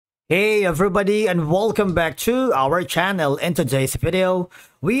Hey everybody, and welcome back to our channel. In today's video,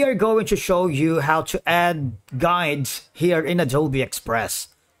 we are going to show you how to add guides here in Adobe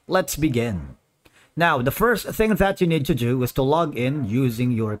Express. Let's begin. Now, the first thing that you need to do is to log in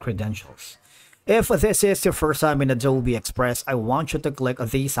using your credentials. If this is your first time in Adobe Express, I want you to click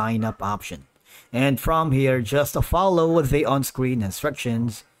the sign up option. And from here, just follow the on-screen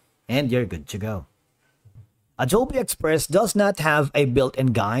instructions and you're good to go. Adobe Express does not have a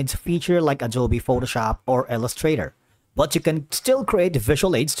built-in guides feature like Adobe Photoshop or Illustrator, but you can still create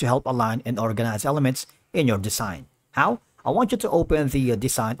visual aids to help align and organize elements in your design. How? I want you to open the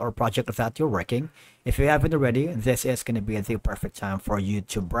design or project that you're working. If you haven't already, this is going to be the perfect time for you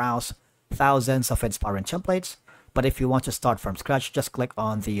to browse thousands of inspiring templates. But if you want to start from scratch, just click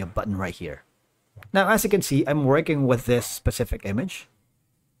on the button right here. Now, as you can see, I'm working with this specific image.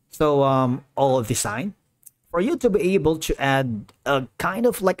 So, all design. For you to be able to add a kind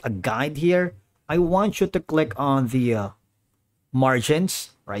of like a guide here, I want you to click on the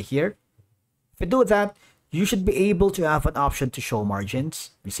margins right here. If you do that, you should be able to have an option to show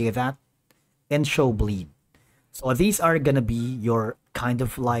margins. You see that? And show bleed. So these are going to be your kind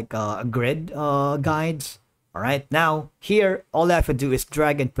of like grid guides. All right. Now here, all I have to do is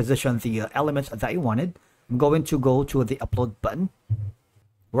drag and position the elements that you wanted. I'm going to go to the upload button,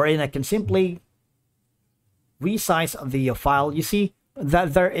 wherein I can simply resize the file. You see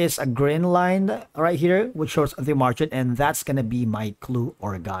that there is a green line right here which shows the margin, and that's going to be my clue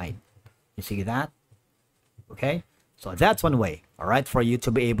or guide. You see that? Okay, so that's one way, all right, for you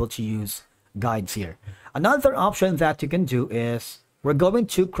to be able to use guides here. Another option that you can do is we're going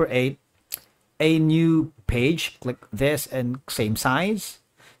to create a new page. Click this and same size.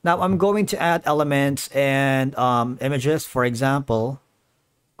 Now I'm going to add elements and images. For example,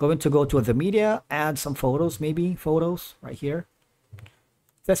 going to go to the media, add some photos, maybe photos right here.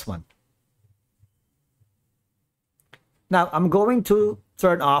 This one. Now I'm going to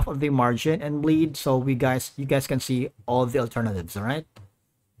turn off the margin and bleed so you guys can see all the alternatives. All right.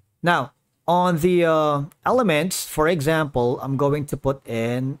 Now on the elements, for example, I'm going to put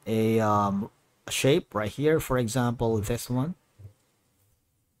in a shape right here. For example, this one.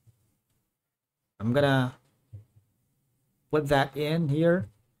 I'm gonna put that in here.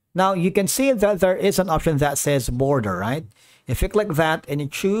 Now you can see that there is an option that says border, right? If you click that and you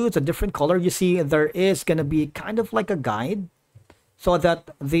choose a different color, you see there is going to be kind of like a guide so that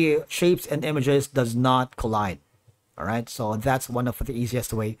the shapes and images does not collide. All right, so that's one of the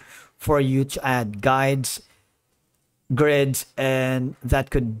easiest way for you to add guides, grids, and that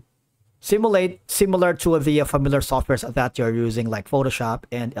could simulate similar to the familiar softwares that you're using like Photoshop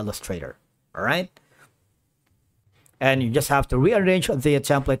and Illustrator. All right. And you just have to rearrange the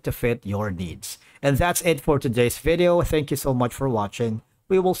template to fit your needs. And that's it for today's video. Thank you so much for watching.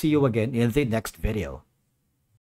 We will see you again in the next video.